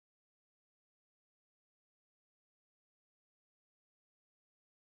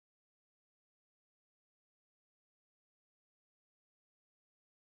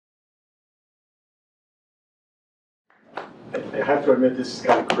I have to admit this is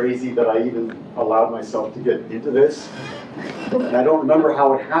kind of crazy that I even allowed myself to get into this. And I don't remember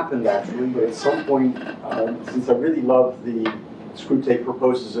how it happened actually, but at some point, since I really love the Screwtape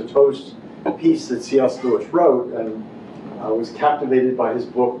Proposes a Toast piece that C.S. Lewis wrote, and I was captivated by his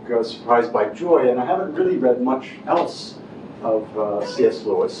book, Surprised by Joy, and I haven't really read much else of C.S.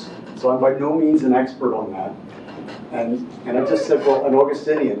 Lewis, so I'm by no means an expert on that. And I just said, well, an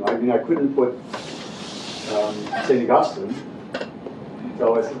Augustinian. I mean, I couldn't put St. Augustine.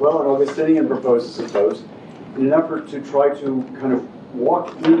 So I said, well, an Augustinian proposes a toast in an effort to try to kind of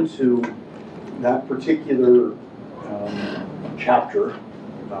walk into that particular chapter,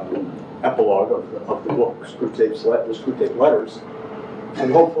 epilogue of the book, Screwtape Letters,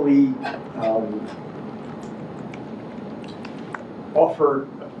 and hopefully offer,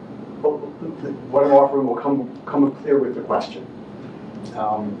 what I'm offering will come clear with the question.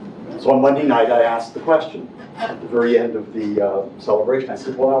 So on Monday night, I asked the question at the very end of the celebration. I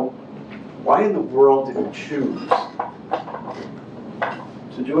said, well, why in the world did we choose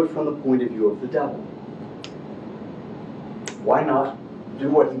to do it from the point of view of the devil? Why not do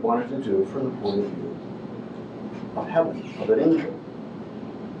what he wanted to do from the point of view of heaven, of an angel?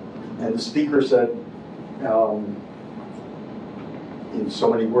 And the speaker said, in so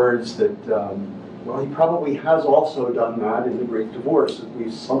many words, that, well, he probably has also done that in the Great Divorce, at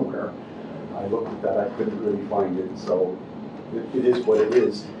least somewhere. I looked at that, I couldn't really find it, so it is what it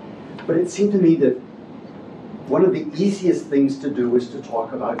is. But it seemed to me that one of the easiest things to do is to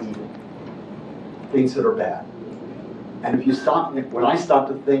talk about evil, things that are bad. And if you stop, when I stop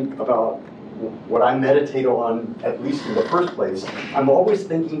to think about what I meditate on, at least in the first place, I'm always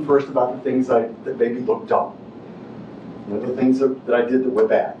thinking first about the things that maybe look dumb. You know, the things that I did that were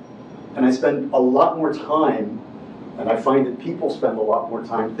bad. And I spend a lot more time, and I find that people spend a lot more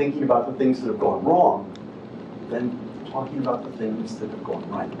time thinking about the things that have gone wrong than talking about the things that have gone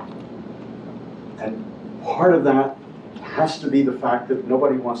right. And part of that has to be the fact that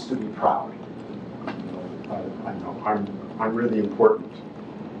nobody wants to be proud. I know, I'm really important,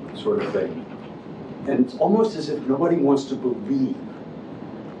 sort of thing. And it's almost as if nobody wants to believe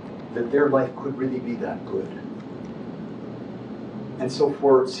that their life could really be that good. And so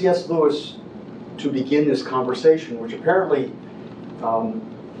for C.S. Lewis to begin this conversation, which apparently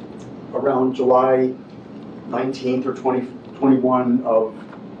around July 19th or 21 of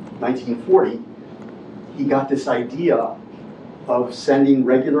 1940, he got this idea of sending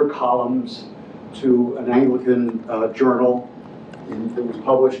regular columns to an Anglican journal that was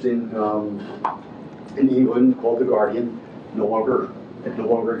published in England called The Guardian. It no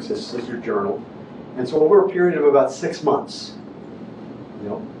longer exists as a journal. And so over a period of about 6 months, you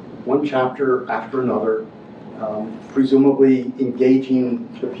know, one chapter after another, presumably engaging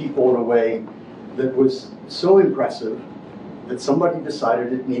the people in a way that was so impressive that somebody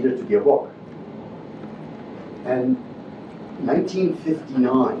decided it needed to be a book. And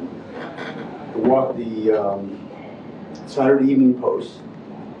 1959, the Saturday Evening Post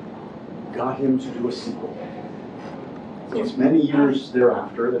got him to do a sequel. So it's many years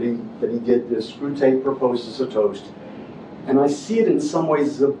thereafter that he did this Screwtape Proposes a Toast. And I see it in some ways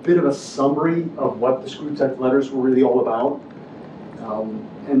as a bit of a summary of what the Screwtape Letters were really all about.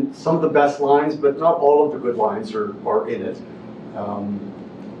 And some of the best lines, but not all of the good lines are in it.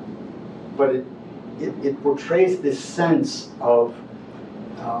 But it portrays this sense of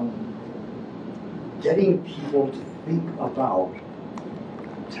getting people to think about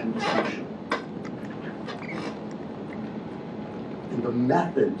temptation and the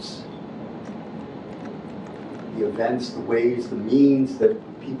methods, the events, the ways, the means that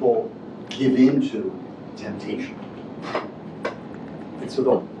people give into temptation. And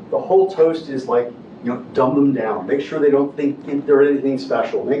so the whole toast is like, you know, dumb them down. Make sure they don't think they're anything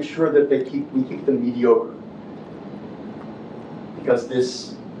special. Make sure that we keep them mediocre. Because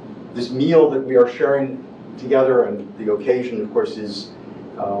this meal that we are sharing together, and the occasion, of course, is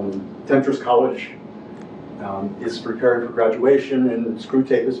Temptress College is preparing for graduation, and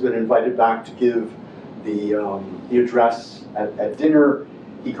Screwtape has been invited back to give the address at dinner.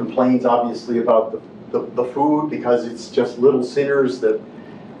 He complains, obviously, about the food, because it's just little sinners that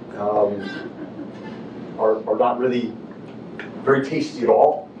are not really very tasty at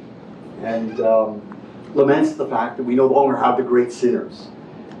all, and laments the fact that we no longer have the great sinners.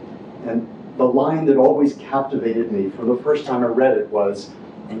 And the line that always captivated me from the first time I read it was,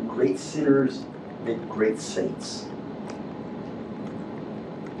 "And great sinners make great saints."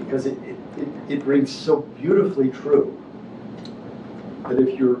 Because it rings so beautifully true that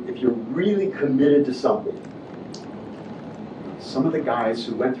if you're really committed to something, some of the guys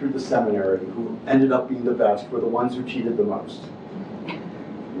who went through the seminary who ended up being the best were the ones who cheated the most. You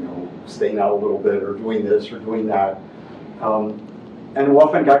know, staying out a little bit or doing this or doing that. And who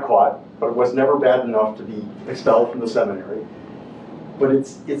often got caught, but it was never bad enough to be expelled from the seminary. But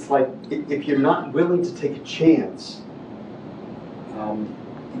it's like, if you're not willing to take a chance,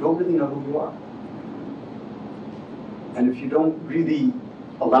 you don't really know who you are. And if you don't really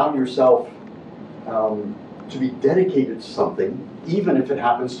allow yourself to be dedicated to something, even if it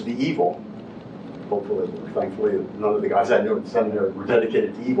happens to be evil, hopefully, thankfully, none of the guys I knew at the seminary were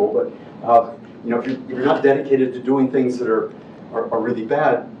dedicated to evil, but you know, if you're not dedicated to doing things that are really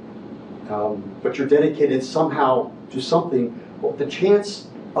bad, but you're dedicated somehow to something, well, the chance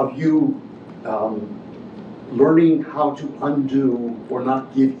of you learning how to undo or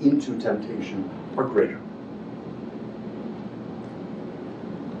not give into temptation are greater.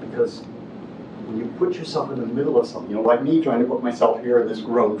 Because when you put yourself in the middle of something, you know, like me trying to put myself here in this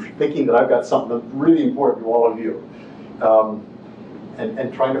room, thinking that I've got something that's really important to all of you,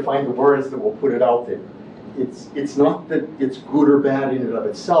 and trying to find the words that will put it out there. It's not that it's good or bad in and of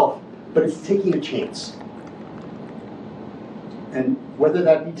itself, but it's taking a chance. And whether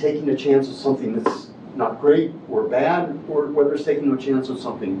that be taking a chance of something that's not great or bad, or whether it's taking a chance of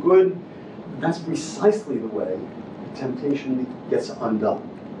something good, that's precisely the way temptation gets undone.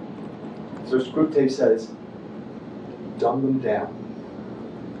 So Screwtape says, dumb them down.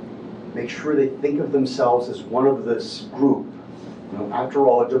 Make sure they think of themselves as one of this group. You know, after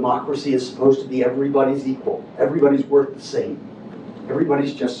all, a democracy is supposed to be everybody's equal. Everybody's worth the same.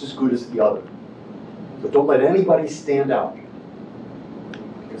 Everybody's just as good as the other. But don't let anybody stand out.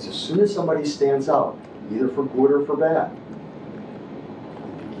 Because as soon as somebody stands out, either for good or for bad,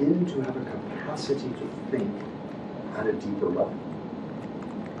 you begin to have a capacity to think at a deeper level.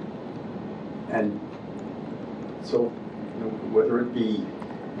 And so, you know, whether it be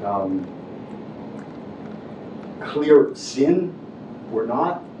clear sin or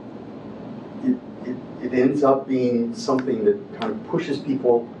not, it ends up being something that kind of pushes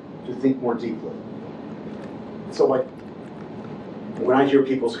people to think more deeply. So, like, when I hear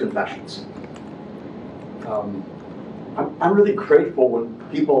people's confessions, I'm really grateful when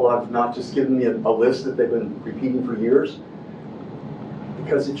people have not just given me a list that they've been repeating for years,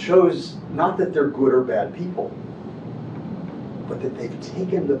 because it shows not that they're good or bad people, but that they've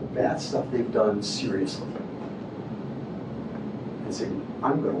taken the bad stuff they've done seriously and said,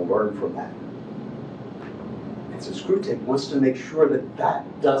 I'm going to learn from that. And so Screwtape wants to make sure that that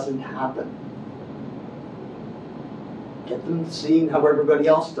doesn't happen. Get them seeing how everybody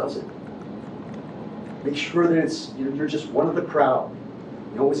else does it. Make sure that it's, you know, you're just one of the crowd.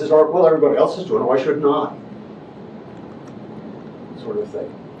 You know, it says, well, everybody else is doing it, why shouldn't I? Sort of thing.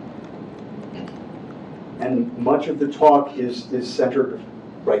 And much of the talk is centered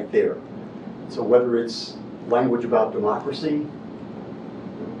right there. So whether it's language about democracy,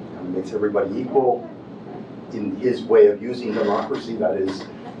 makes everybody equal, in his way of using democracy, that is,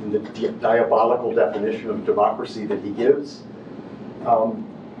 in the diabolical definition of democracy that he gives,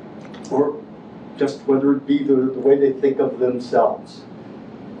 or just whether it be the way they think of themselves.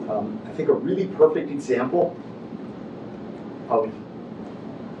 I think a really perfect example of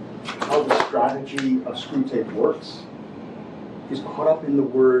how the strategy of Screwtape works is caught up in the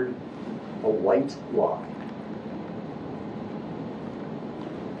word a white lie.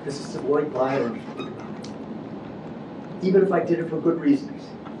 This is a white lie, even if I did it for good reasons,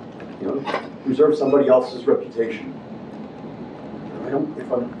 you know, preserve somebody else's reputation.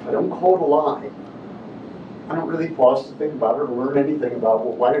 If I don't call it a lie, I don't really pause to think about it or learn anything about,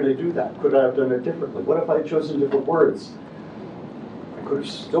 well, why did I do that? Could I have done it differently? What if I had chosen different words? I could have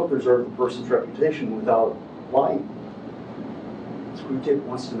still preserved the person's reputation without lying. Screwtape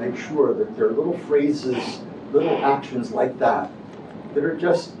wants to make sure that there are little phrases, little actions like that, that are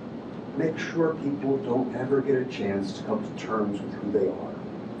just make sure people don't ever get a chance to come to terms with who they are,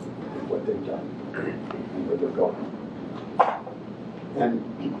 and what they've done, and where they're going. And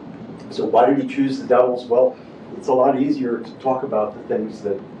so why did he choose the devils? Well, it's a lot easier to talk about the things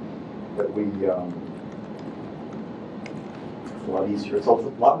that we, it's a lot easier. It's a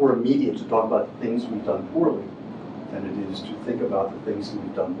lot more immediate to talk about the things we've done poorly than it is to think about the things that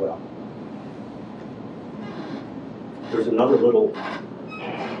we've done well. There's another little,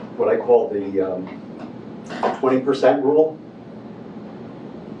 what I call the 20% rule.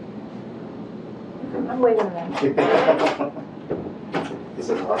 I'm waiting a minute. Is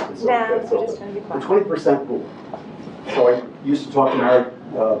it hot? Nah, I'm just trying to be quiet. The 20% rule. So I used to talk to married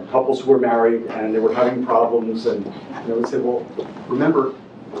couples who were married and they were having problems, and we said, well, remember,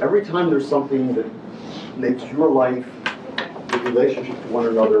 every time there's something that makes your life the relationship to one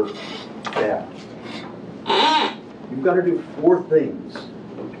another bad. You've got to do 4 things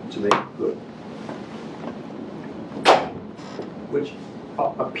to make it good, which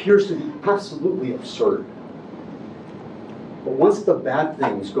appears to be absolutely absurd. But once the bad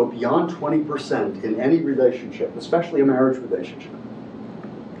things go beyond 20% in any relationship, especially a marriage relationship,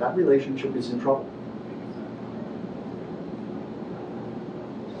 that relationship is in trouble.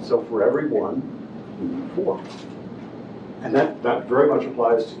 So for every one, we need 4. And that very much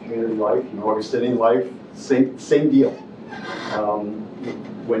applies to community life, Augustinian life, same deal.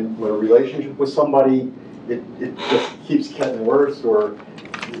 When a relationship with somebody, it just keeps getting worse, or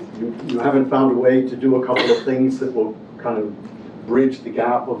you haven't found a way to do a couple of things that will kind of bridge the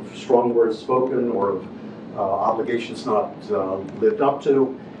gap of strong words spoken or of obligations not lived up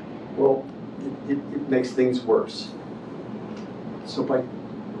to, well, it makes things worse. So by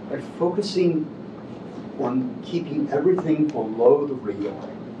focusing on keeping everything below the radar,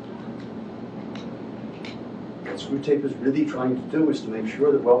 what Screwtape is really trying to do is to make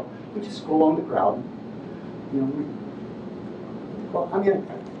sure that, well, we just go along the crowd.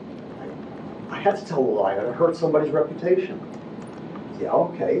 I had to tell a lie. I hurt somebody's reputation. Yeah,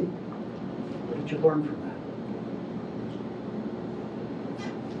 okay. What did you learn from that?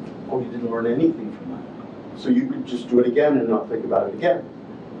 Oh, you didn't learn anything from that. So you could just do it again and not think about it again.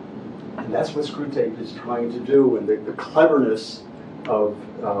 And that's what Screwtape is trying to do, and the cleverness of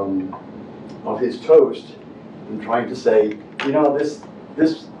his toast in trying to say,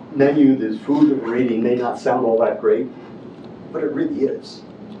 this menu, this food that we're eating may not sound all that great, but it really is.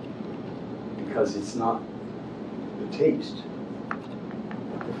 Because it's not the taste,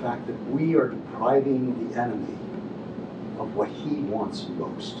 but the fact that we are depriving the enemy of what he wants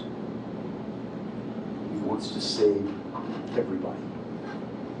most. He wants to save everybody.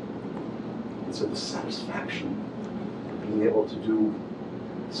 And so the satisfaction of being able to do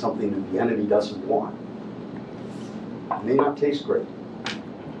something that the enemy doesn't want may not taste great,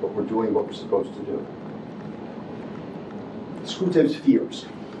 but we're doing what we're supposed to do. Screwtape's fears.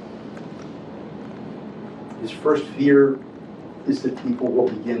 His first fear is that people will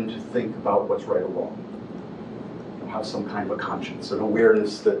begin to think about what's right or wrong. They'll have some kind of a conscience, an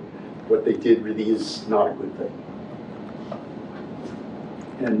awareness that what they did really is not a good thing.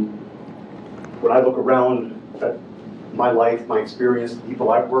 And when I look around at my life, my experience, the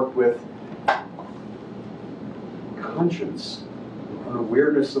people I've worked with, conscience, an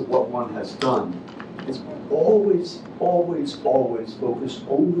awareness of what one has done, is always, always, always focused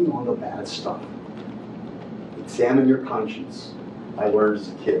only on the bad stuff. Examine your conscience, I learned as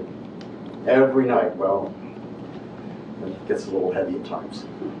a kid. Every night, well, it gets a little heavy at times.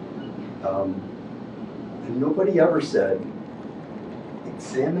 And nobody ever said,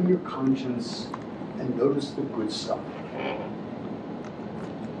 examine your conscience and notice the good stuff.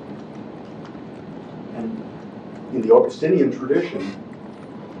 And in the Augustinian tradition,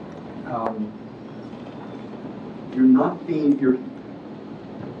 you're not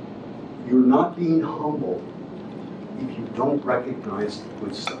being humble if you don't recognize the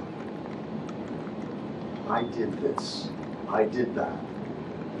good stuff. I did this, I did that.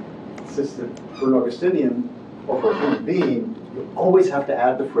 It's just that for an Augustinian, or for a human being, you always have to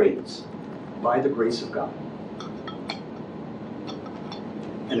add the phrase, by the grace of God.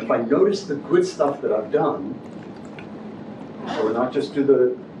 And if I notice the good stuff that I've done, or not just do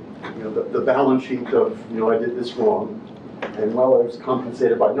the balance sheet of, I did this wrong, and well, I was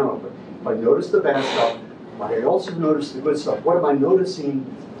compensated by, no, but if I notice the bad stuff, I also notice the good stuff. What am I noticing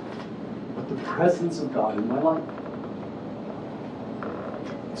but the presence of God in my life?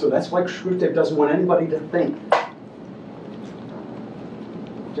 So that's why Screwtape doesn't want anybody to think.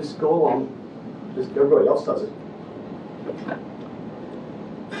 Just go along. Just everybody else does it.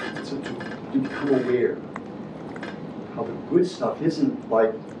 So to become aware how the good stuff isn't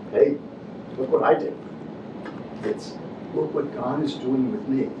like, hey, look what I did. It's, look what God is doing with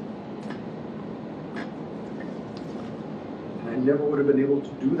me. I never would have been able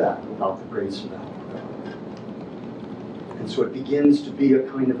to do that without the grace of that. And so it begins to be a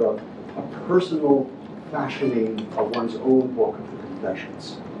kind of a personal fashioning of one's own book of the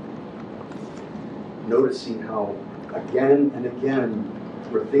Confessions. Noticing how, again and again,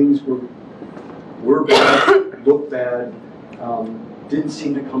 where things were bad, looked bad, didn't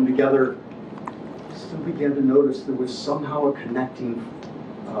seem to come together, still began to notice there was somehow a connecting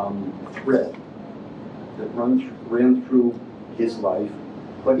thread that ran through his life,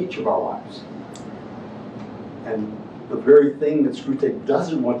 but each of our lives. And the very thing that Screwtape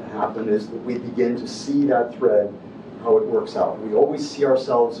doesn't want to happen is that we begin to see that thread, how it works out. We always see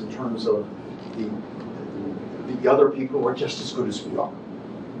ourselves in terms of the the other people are just as good as we are,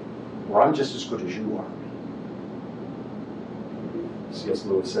 or I'm just as good as you are. C.S.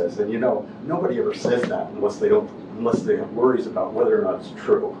 Lewis says, and you know, nobody ever says that unless they have worries about whether or not it's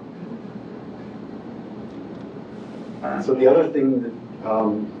true. So the other thing that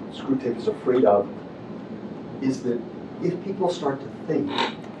Screwtape is afraid of is that if people start to think,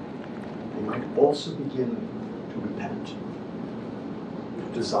 they might also begin to repent,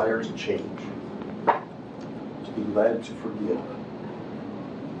 to desire to change, to be led to forgive,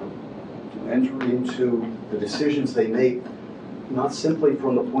 to enter into the decisions they make, not simply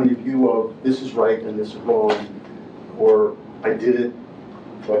from the point of view of this is right and this is wrong, or I did it,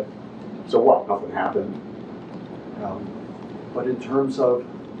 but so what, nothing happened. But in terms of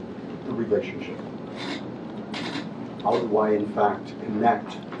the relationship. How do I, in fact,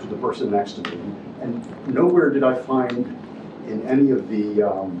 connect to the person next to me? And nowhere did I find in any of the,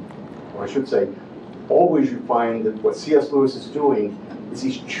 or I should say, always you find that what C.S. Lewis is doing is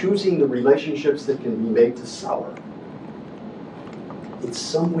he's choosing the relationships that can be made to sour. In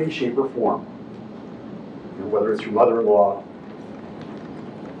some way, shape, or form. You know, whether it's your mother-in-law,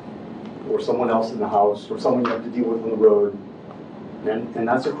 or someone else in the house, or someone you have to deal with on the road. And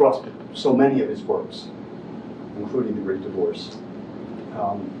that's across so many of his works, including The Great Divorce.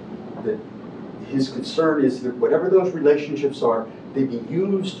 That his concern is that whatever those relationships are, they be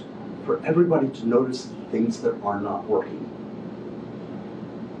used for everybody to notice things that are not working.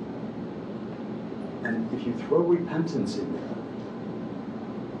 And if you throw repentance in there,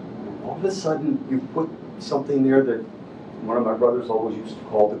 all of a sudden you put something there that one of my brothers always used to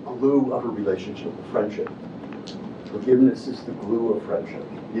call the glue of a relationship, a friendship. Forgiveness is the glue of friendship.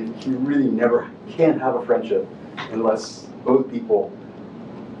 You really never can't have a friendship unless both people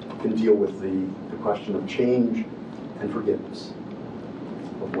can deal with the question of change and forgiveness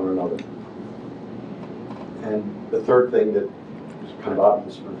of one another. And the third thing that is kind of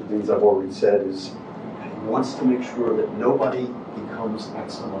obvious, but the things I've already said is he wants to make sure that nobody becomes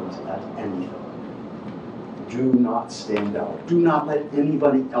excellent at anything. Do not stand out. Do not let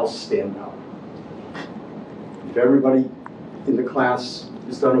anybody else stand out. If everybody in the class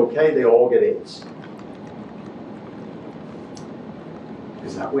is done okay, they all get A's.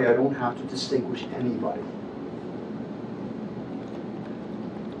 Because that way I don't have to distinguish anybody.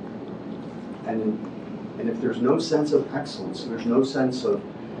 And if there's no sense of excellence, there's no sense of,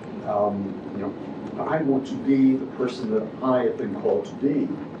 I want to be the person that I have been called to be.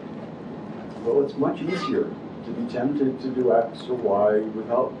 Well, it's much easier to be tempted to do X or Y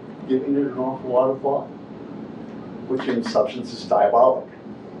without giving it an awful lot of thought, which in substance is diabolic,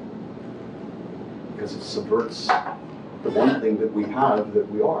 because it subverts the one thing that we have, that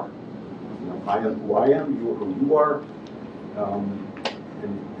we are. I am who I am, you are who you are,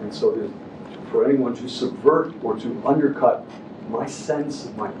 and so for anyone to subvert or to undercut my sense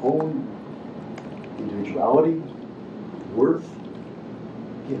of my own individuality, worth,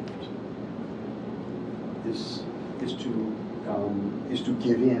 gift, is to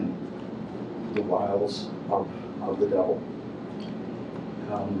give in to the wiles of the devil.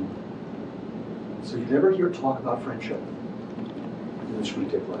 So you never hear talk about friendship in the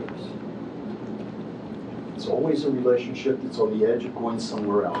Screwtape Letters. It's always a relationship that's on the edge of going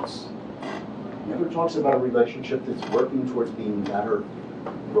somewhere else. It never talks about a relationship that's working towards being better,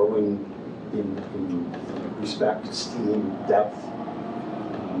 growing in respect, esteem, depth,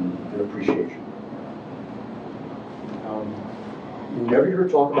 and appreciation. You never hear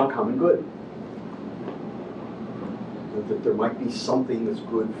talk about common good. That there might be something that's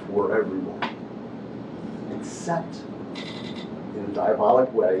good for everyone. Except, in a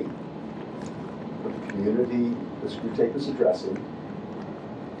diabolic way, the community the Screwtape is addressing,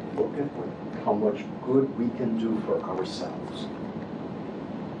 look at how much good we can do for ourselves.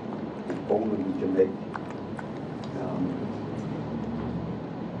 If only we can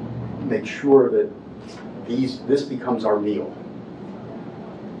make sure that this becomes our meal.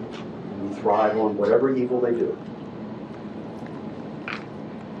 And we thrive on whatever evil they do.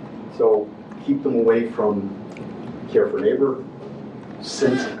 So keep them away from care for neighbor,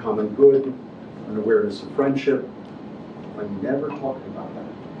 sense of common good, an awareness of friendship. I'm never talking about that.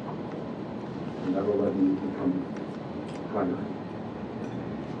 I'm never letting it become primary.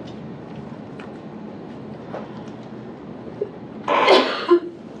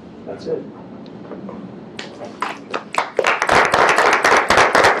 That's it.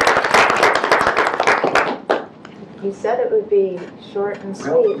 You said it would be short and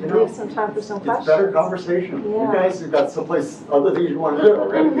sweet, Well, leave some time for some it's questions. better conversation. Yeah. You guys have got someplace, other things you want to do,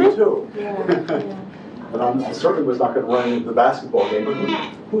 right? Me too. Yeah, yeah. And I certainly was not going to run into the basketball game, but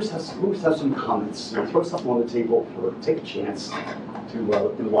who's has some comments? Throw something on the table, or take a chance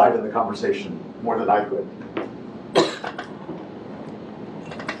to enliven the conversation more than I could.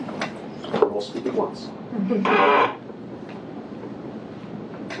 We'll all speak at once.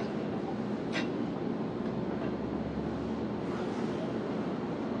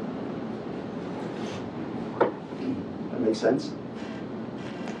 That makes sense?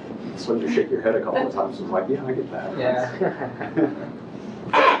 It's when you shake your head a couple of times, it's like, yeah, I get that. Yeah.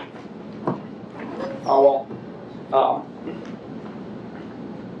 Oh, well,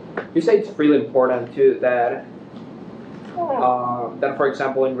 you say it's really important too that, for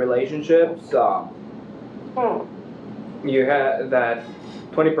example, in relationships, you have that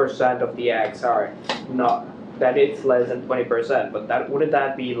 20% of the acts are not, that it's less than 20%, but that wouldn't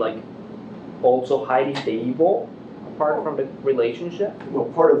that be like also hiding the evil apart from the relationship? Well,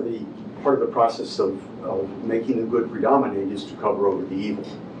 part of the process of making the good predominate is to cover over the evil.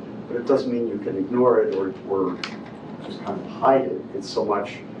 But it doesn't mean you can ignore it or just kind of hide it. It's so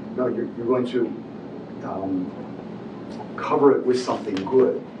much, no, you're going to cover it with something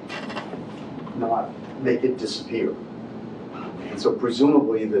good, not make it disappear. And so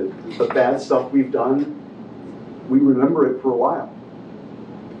presumably the bad stuff we've done, we remember it for a while.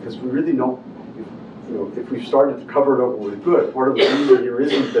 Because we really don't, if we've started to cover it over with good, part of the reason here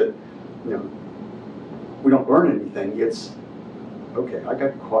isn't that, we don't learn anything. It's, okay, I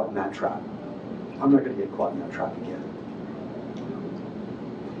got caught in that trap. I'm not going to get caught in that trap again.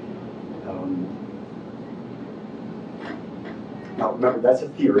 Now, remember, that's a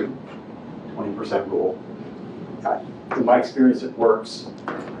theory, 20% rule. In my experience, it works.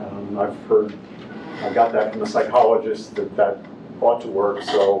 I got that from a psychologist that ought to work,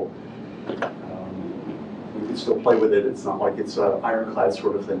 so we can still play with it. It's not like it's an ironclad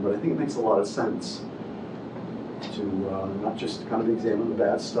sort of thing, but I think it makes a lot of sense to not just kind of examine the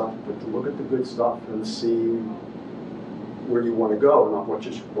bad stuff, but to look at the good stuff and see where you want to go, not what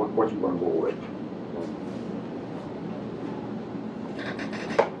you want to avoid.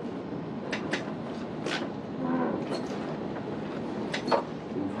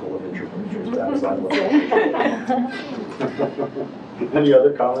 Full of Any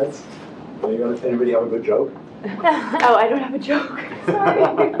other comments? Anybody have a good joke? Oh, I don't have a joke.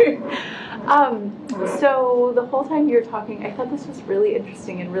 Sorry. So the whole time you were talking, I thought this was really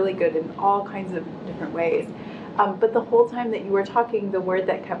interesting and really good in all kinds of different ways. But the whole time that you were talking, the word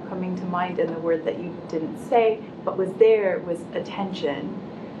that kept coming to mind and the word that you didn't say but was there was attention.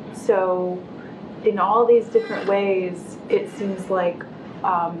 So in all these different ways, it seems like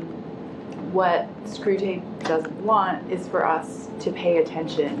what Screwtape doesn't want is for us to pay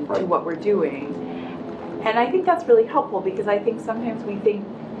attention to what we're doing. And I think that's really helpful because I think sometimes we think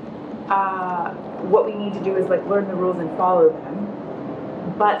what we need to do is like learn the rules and follow them.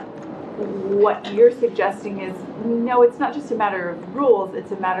 But what you're suggesting is, no, it's not just a matter of rules,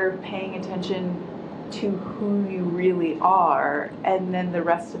 it's a matter of paying attention to who you really are, and then the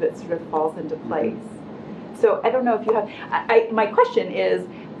rest of it sort of falls into place. So I don't know if you have, my question is,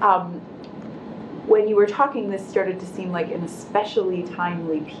 when you were talking, this started to seem like an especially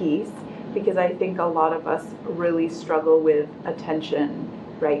timely piece, because I think a lot of us really struggle with attention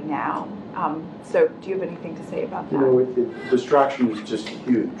right now. So do you have anything to say about that? Distraction is just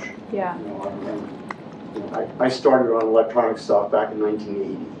huge. Yeah. I started on electronic stuff back in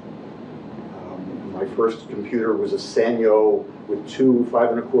 1980. My first computer was a Sanyo with two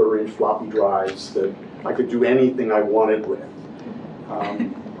 5¼ inch floppy drives that I could do anything I wanted with.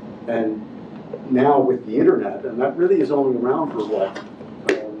 And now with the internet, and that really is only around for what,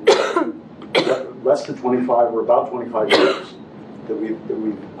 less than 25 or about 25 years that we've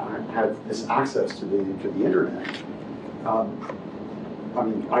had this access to the internet. I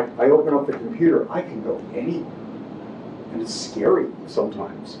mean, I open up the computer, I can go anywhere, and it's scary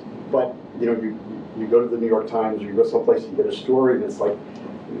sometimes. But you go to the New York Times, or you go someplace, you get a story, and it's like,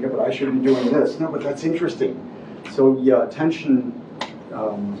 yeah, but I should be doing this. No, but that's interesting. So yeah, attention,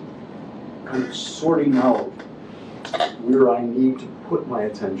 kind of sorting out where I need to put my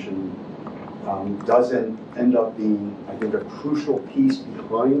attention doesn't end up being, I think, a crucial piece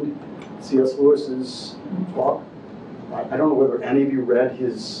behind C.S. Lewis's talk. I don't know whether any of you read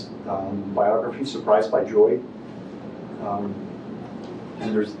his biography, Surprised by Joy. And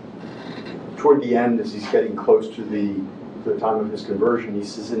there's, toward the end, as he's getting close to the time of his conversion, he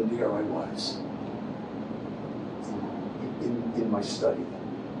says, and there I was, in my study,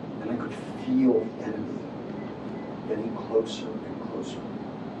 and I could feel the enemy getting closer and closer.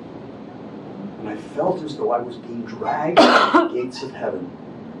 And I felt as though I was being dragged to the gates of heaven.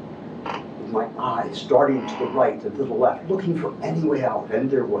 my eyes darting to the right and to the left, looking for any way out, and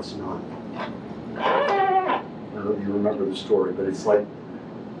there was none. I don't know if you remember the story, but it's like,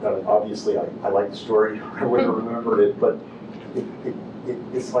 obviously I like the story, I wouldn't have remembered it, but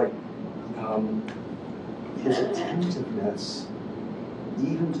it's like his attentiveness,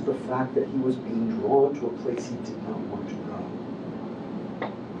 even to the fact that he was being drawn to a place he did not want to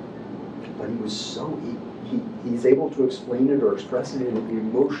go. But he was so, he's able to explain it or express it in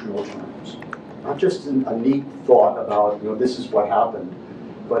emotional terms. Not just a neat thought about, this is what happened,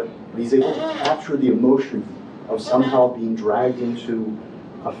 but he's able to capture the emotion of somehow being dragged into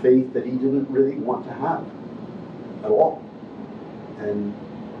a faith that he didn't really want to have at all. And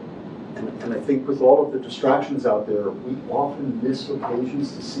I think with all of the distractions out there, we often miss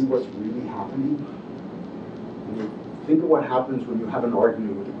occasions to see what's really happening. I mean, think of what happens when you have an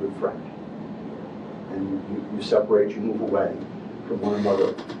argument with a good friend. And you separate, you move away from one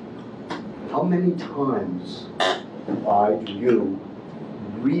another. How many times do you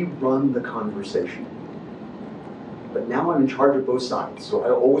rerun the conversation? But now I'm in charge of both sides, so I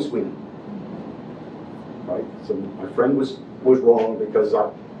always win. Right? So my friend was wrong because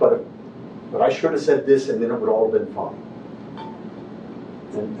but I should have said this and then it would all have been fine.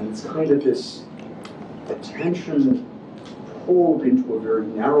 And it's kind of this attention pulled into a very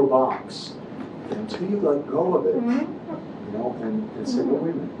narrow box. And until you let go of it, and say, well,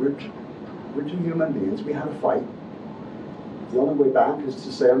 wait a minute, we're two human beings, we had a fight. The only way back is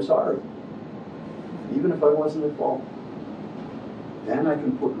to say, I'm sorry. Even if I wasn't at fault. Then I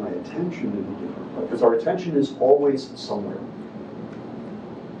can put my attention in a different place. Because our attention is always somewhere.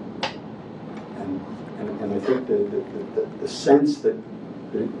 And I think the sense that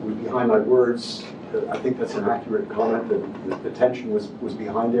was behind my words, I think that's an accurate comment, that the attention was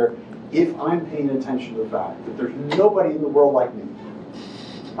behind there. If I'm paying attention to the fact that there's nobody in the world like me.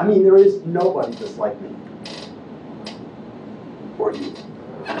 I mean, there is nobody just like me. Or you.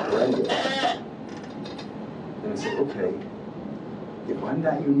 Or anybody. And I say, okay, if I'm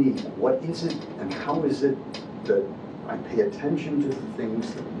that unique, what is it and how is it that I pay attention to the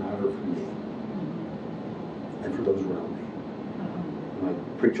things that matter for me and for those around me? When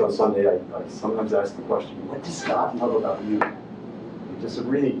I preach on Sunday, I sometimes ask the question, what does God love about you? It's just a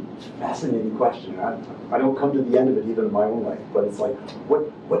really fascinating question. I don't come to the end of it even in my own life, but it's like,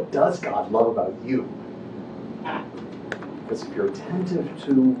 what does God love about you? Because if you're attentive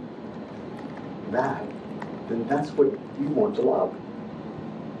to that, then that's what you want to love.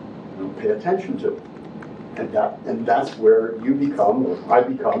 Pay attention to. And that's where you become, or I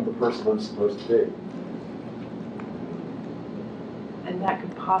become, the person I'm supposed to be. And that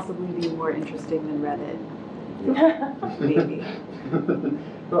could possibly be more interesting than Reddit. Maybe.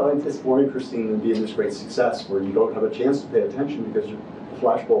 Well, it's more interesting than being this great success where you don't have a chance to pay attention because your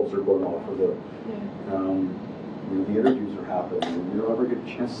flashbulbs are going off, or the interviews are happening, and you don't ever get a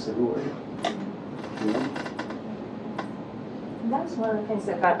chance to say, who are you? And that was one of the things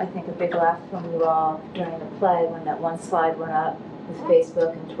that got, I think, a big laugh from you all during the play when that one slide went up with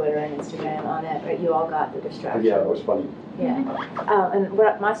Facebook and Twitter and Instagram on it. Right? You all got the distraction. Yeah, it was funny. Yeah. And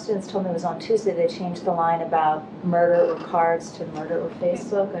what my students told me was on Tuesday they changed the line about murder or cards to murder or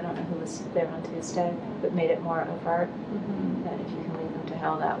Facebook. I don't know who was there on Tuesday, but made it more overt. That if you can lead them to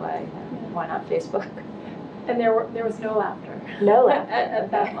hell that way, why not Facebook? And there was no laughter. No laughter.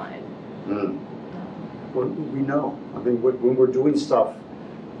 at that line. Well, we know. I mean, when we're doing stuff,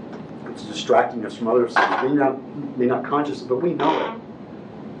 it's distracting us from other things. We're not conscious, but we know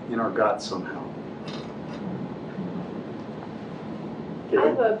it in our gut somehow. I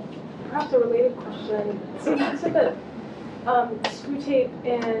have perhaps a related question. So you said that Screwtape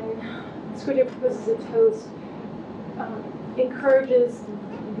Proposes a Toast encourages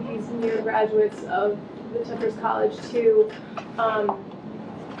these near graduates of the Temperance College to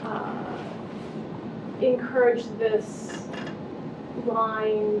encourage this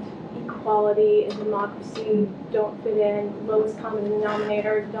blind equality and democracy, don't fit in, lowest common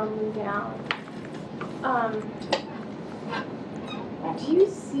denominator, dumb them down. Do you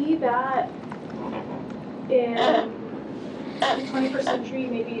see that in the 21st century,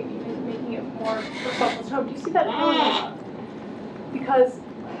 maybe even making it more personal to home? Do you see that happening? Because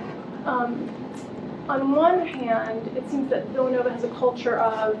on one hand, it seems that Villanova has a culture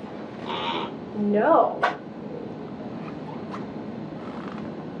of no,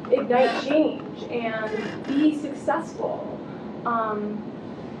 ignite change and be successful,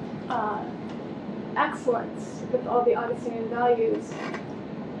 excellence with all the Augustinian values.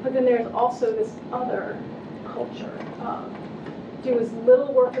 But then there's also this other culture of do as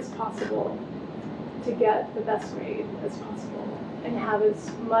little work as possible to get the best grade as possible and have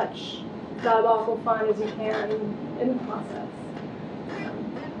as much diabolical fun as you can in the process.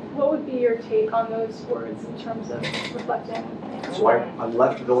 What would be your take on those words in terms of reflecting? So I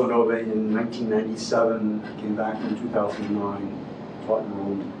left Villanova in 1997, came back in 2009, taught in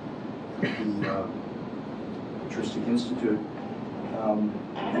Rome at the Patristic Institute.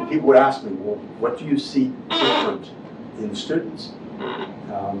 And people would ask me, well, what do you see different in the students?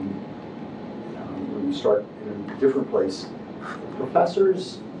 When you start in a different place,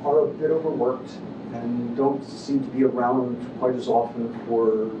 professors are a bit overworked and don't seem to be around quite as often for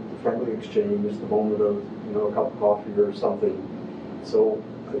the friendly exchange, the moment of a cup of coffee or something. So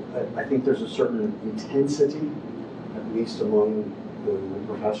I think there's a certain intensity, at least among the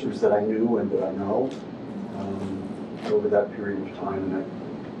professors that I knew and that I know over that period of time. And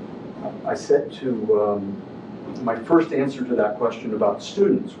I said to my first answer to that question about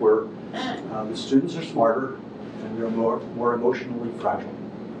students were the students are smarter and they're more emotionally fragile.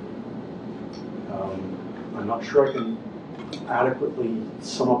 I'm not sure I can adequately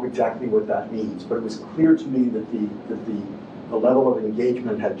sum up exactly what that means, but it was clear to me that the level of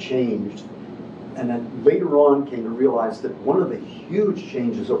engagement had changed. And then later on came to realize that one of the huge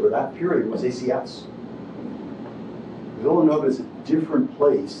changes over that period was ACS. Villanova is a different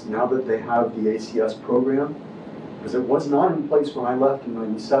place now that they have the ACS program, because it was not in place when I left in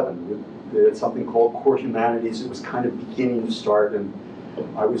 '97. They had something called Core Humanities. It was kind of beginning to start, and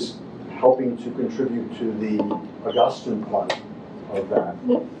I was helping to contribute to the Augustine part of that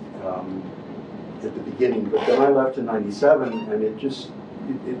at the beginning. But then I left in '97, and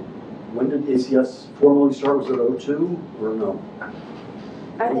when did ACS formally start? Was it 02 or no?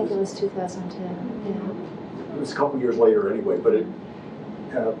 I think it was 2010, yeah. It was a couple years later anyway, but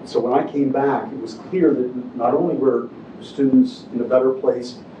so when I came back, it was clear that not only were students in a better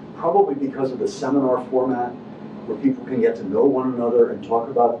place, probably because of the seminar format, where people can get to know one another and talk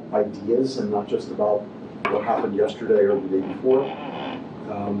about ideas and not just about what happened yesterday or the day before.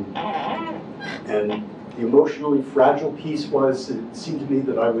 And the emotionally fragile piece was, it seemed to me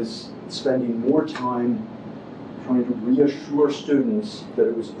that I was spending more time trying to reassure students that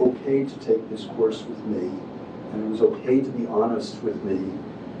it was okay to take this course with me, and it was okay to be honest with me.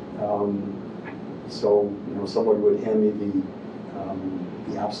 So, somebody would hand me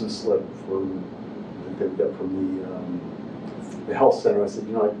the absence slip that they would get from the health center. I said,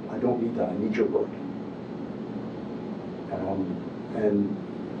 I don't need that. I need your work. And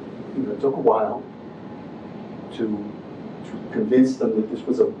it took a while to convince them that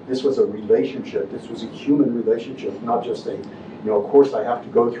this was a relationship. This was a human relationship, not just a of course I have to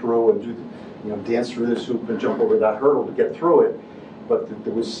go through and do dance through this hoop and jump over that hurdle to get through it. But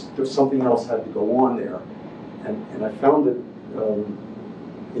there was something else had to go on there, and I found that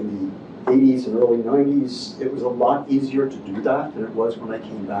in the 80s and early 90s, it was a lot easier to do that than it was when I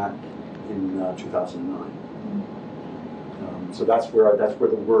came back in 2009. So that's where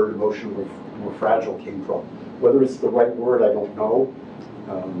the word emotionally more fragile came from. Whether it's the right word, I don't know.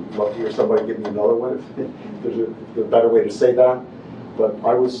 Love to hear somebody give me another one if there's a better way to say that. But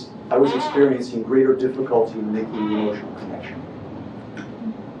I was experiencing greater difficulty in making the emotional connection.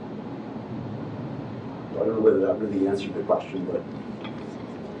 I don't know whether that really answered the question, but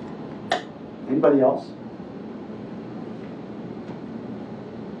anybody else?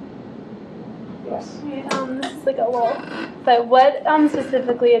 Yes. This is like a little, but what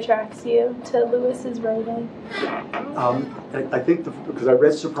specifically attracts you to Lewis's writing? I think because I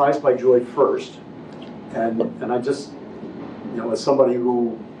read Surprised by Joy first, and I just, as somebody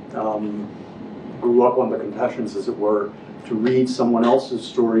who grew up on the Confessions, as it were, to read someone else's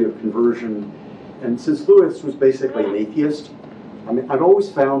story of conversion, and since Lewis was basically an atheist, I've always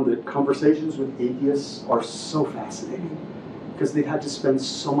found that conversations with atheists are so fascinating because they've had to spend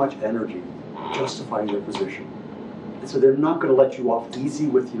so much energy justifying their position. And so they're not going to let you off easy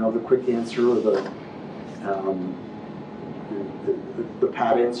with, the quick answer or the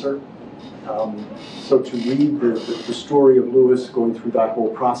pat answer. So to read the story of Lewis going through that whole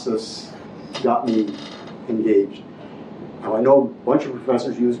process got me engaged. Now, I know a bunch of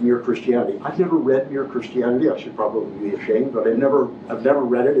professors use Mere Christianity. I've never read Mere Christianity. I should probably be ashamed, but I've never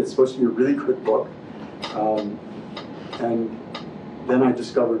read it. It's supposed to be a really good book. And then I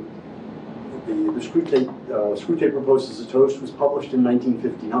discovered the Screwtape Proposes a Toast was published in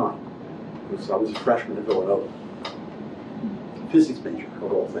 1959. I was a freshman at Villanova. Physics major,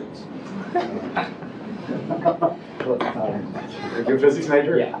 of all things. You're a physics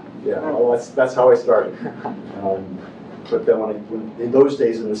major? Yeah. Well, that's how I started. But then in those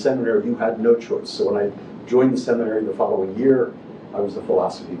days in the seminary, you had no choice. So when I joined the seminary the following year, I was the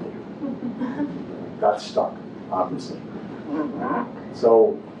philosophy major. Got stuck, obviously.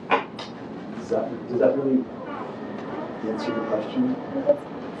 So Does that really answer the question?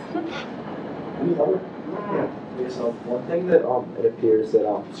 Any other? Yeah, so one thing that it appears that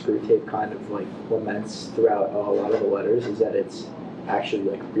Screwtape kind of like laments throughout a lot of the letters is that it's actually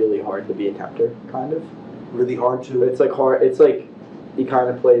like really hard to be a tempter, kind of. Really hard to. It's like hard. It's like he kind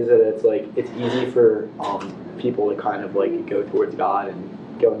of plays it. It's like it's easy for people to kind of like go towards God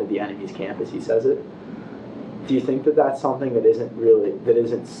and go into the enemy's camp, as he says it. Do you think that that's something that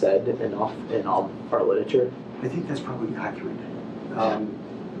isn't said enough in our literature? I think that's probably accurate.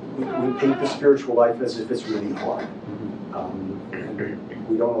 We paint the spiritual life as if it's really hard. And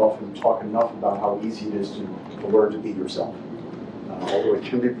we don't often talk enough about how easy it is to learn to be yourself. Although it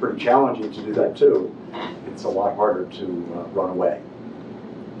can be pretty challenging to do that too, it's a lot harder to run away.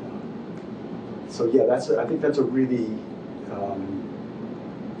 So yeah, I think that's a really, I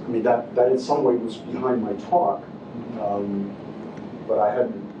mean, that in some way was behind my talk, but I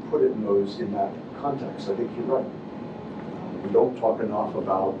hadn't put it in that context. I think you're right. We don't talk enough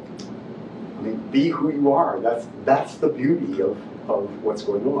about, I mean, be who you are. That's the beauty of what's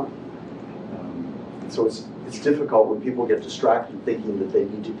going on. So it's difficult when people get distracted thinking that they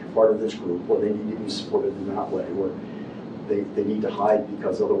need to be part of this group, or they need to be supported in that way, or they need to hide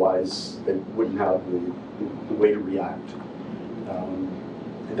because otherwise they wouldn't have the way to react.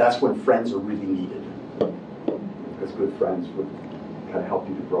 And that's when friends are really needed, because good friends would kind of help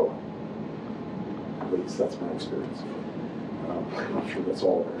you to grow up. At least that's my experience. I'm not sure that's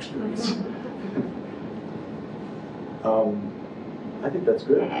all of our experience. I think that's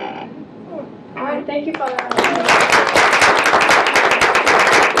good. All right, thank you, Father.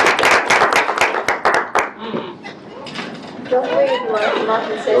 Feel free if you want to come up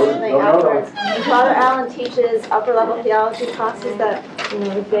and say something afterwards. Father Allan teaches upper level theology classes that,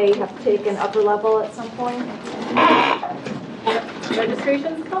 they have taken upper level at some point.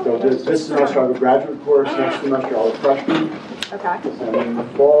 Registration's So coming. this semester I have a graduate course, next semester I'll have a freshman, Okay. and in the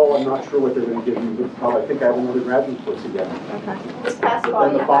fall I'm not sure what they're going to give me, but I think I have another graduate course again. Okay. This past But fall,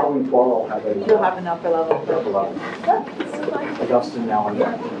 then the following fall I'll have a you'll have an upper level. upper level. Augustine now and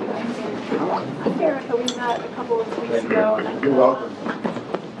then. Erica, we met a couple of weeks ago, and I You're welcome.